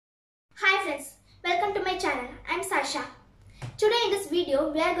Hi friends, welcome to my channel. I'm Sasha. Today in this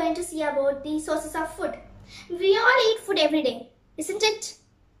video, we are going to see about the sources of food. We all eat food every day, isn't it?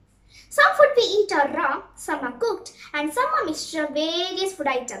 Some food we eat are raw, some are cooked, and some are mixture of various food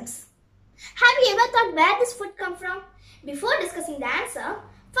items. Have you ever thought where this food comes from? Before discussing the answer,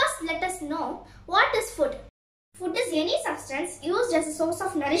 first let us know what is food. Food is any substance used as a source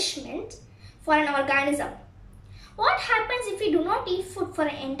of nourishment for an organism. What happens if we do not eat food for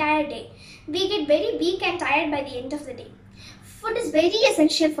an entire day? We get very weak and tired by the end of the day. Food is very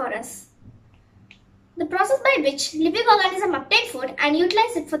essential for us. The process by which living organisms obtain food and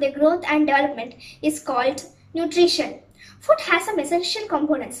utilize it for their growth and development is called nutrition. Food has some essential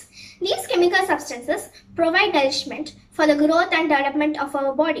components. These chemical substances provide nourishment for the growth and development of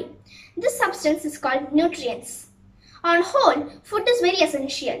our body. This substance is called nutrients. On whole, food is very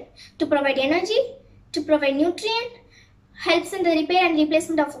essential to provide energy, to provide nutrient, helps in the repair and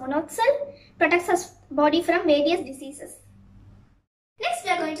replacement of own cell, protects our body from various diseases. Next, we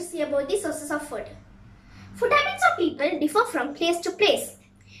are going to see about the sources of food. Food habits of people differ from place to place.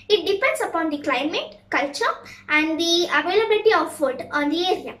 It depends upon the climate, culture, and the availability of food on the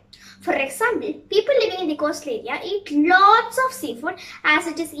area. For example, people living in the coastal area eat lots of seafood as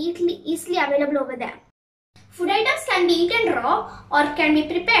it is easily available over there. Food items can be eaten raw or can be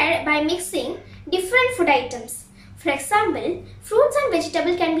prepared by mixing different food items. For example, fruits and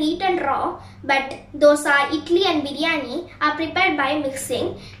vegetables can be eaten raw, but dosa, idli and biryani are prepared by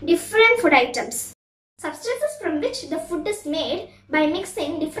mixing different food items. Substances from which the food is made by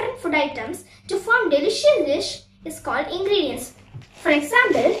mixing different food items to form delicious dish is called ingredients. For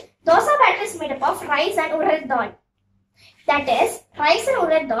example, dosa batter is made up of rice and urad dal. That is, rice and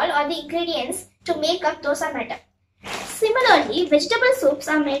urad dal are the ingredients to make up dosa batter. Similarly, vegetable soups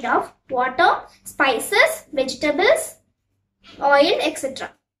are made of water, spices, vegetables, oil,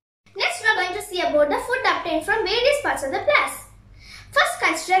 etc. Next, we are going to see about the food obtained from various parts of the plant. First,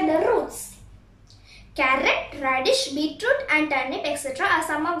 consider the roots. Carrot, radish, beetroot and turnip, etc. are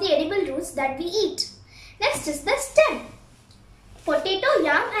some of the edible roots that we eat. Next is the stem. Potato,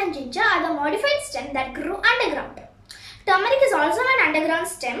 yam and ginger are the modified stem that grew underground. Turmeric is also an underground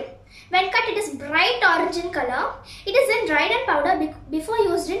stem. When cut, it is bright orange in color. It is then dried and powdered before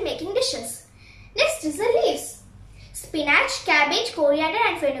used in making dishes. Next is the leaves. Spinach, cabbage, coriander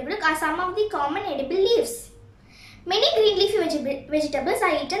and fenugreek are some of the common edible leaves. Many green leafy vegetables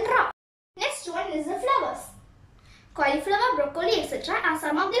are eaten raw. Next one is the flowers. Cauliflower, broccoli, etc. are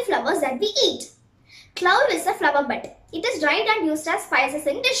some of the flowers that we eat. Clove is a flower bud. It is dried and used as spices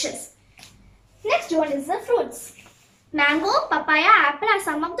in dishes. Next one is the fruits. Mango, papaya, apple are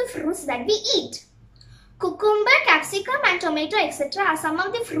some of the fruits that we eat. Cucumber, capsicum and tomato, etc. are some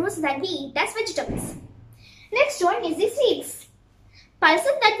of the fruits that we eat as vegetables. Next one is the seeds.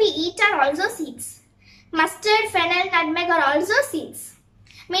 Pulses that we eat are also seeds. Mustard, fennel, nutmeg are also seeds.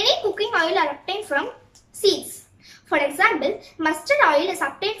 Many cooking oil are obtained from seeds. For example, mustard oil is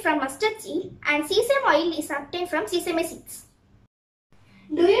obtained from mustard seed and sesame oil is obtained from sesame seeds.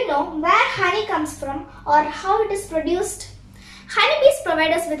 Do you know where honey comes from or how it is produced? Honeybees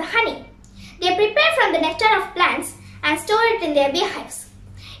provide us with honey. They prepare from the nectar of plants and store it in their beehives.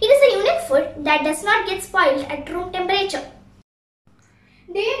 It is a unique food that does not get spoiled at room temperature.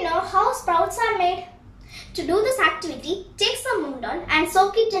 Do you know how sprouts are made? To do this activity, take some moong dal and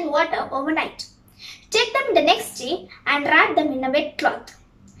soak it in water overnight. Take them the next day and wrap them in a wet cloth.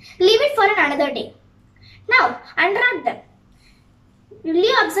 Leave it for another day. Now, unwrap them. Will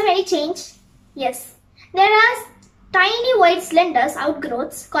you observe any change? Yes. There are tiny white slender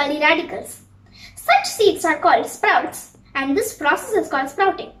outgrowths called the radicals. Such seeds are called sprouts and this process is called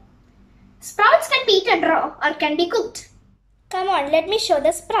sprouting. Sprouts can be eaten raw or can be cooked. Come on, let me show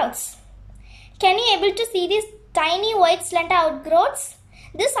the sprouts. Can you able to see these tiny white slender outgrowths?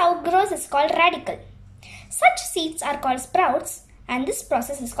 This outgrowth is called radical. Such seeds are called sprouts and this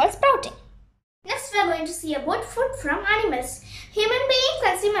process is called sprouting. Next, we are going to see about food from animals. Human beings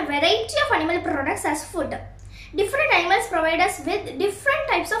consume a variety of animal products as food. Different animals provide us with different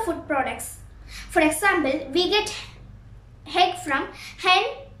types of food products. For example, we get egg from hen,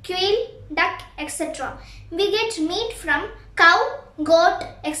 quail, duck, etc. We get meat from cow, goat,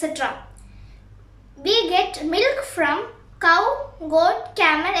 etc. We get milk from cow, goat,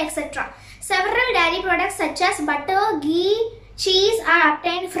 camel, etc. Several dairy products such as butter, ghee, cheese are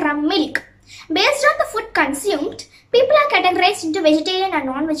obtained from milk. Based on the food consumed, people are categorized into vegetarian and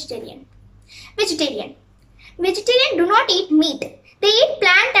non-vegetarian. Vegetarian do not eat meat. They eat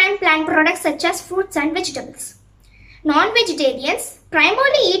plant and plant products such as fruits and vegetables. Non-vegetarians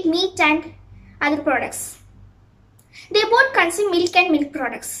primarily eat meat and other products. They both consume milk and milk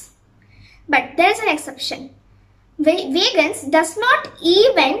products. But there is an exception. Vegans does not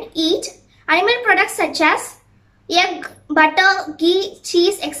even eat animal products such as egg, butter, ghee,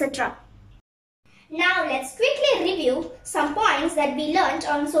 cheese, etc. Now let's quickly review some points that we learnt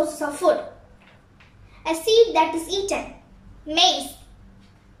on sources of food. A seed that is eaten. Maize.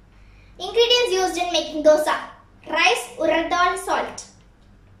 Ingredients used in making dosa. Rice, urad dal, salt.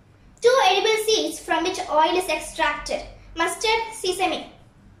 2 edible seeds from which oil is extracted. Mustard, sesame.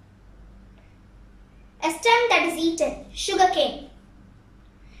 A stem that is eaten. Sugarcane.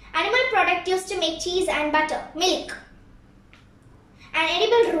 Animal product used to make cheese and butter. Milk. An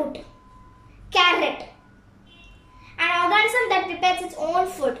edible root. Carrot. An organism that prepares its own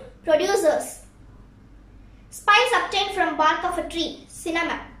food. Producers. Spice obtained from bark of a tree.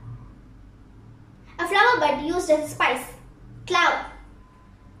 Cinnamon. A flower bud used as a spice. Clove.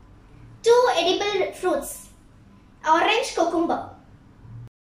 2 edible fruits. Orange, cucumber.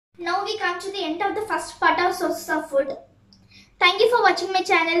 Now we come to the end of the first part of sources of food. Thank you for watching my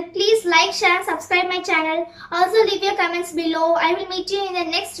channel. Please like, share and subscribe my channel. Also leave your comments below. I will meet you in the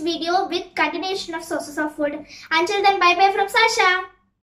next video with continuation of sources of food. Until then, bye bye from Sasha.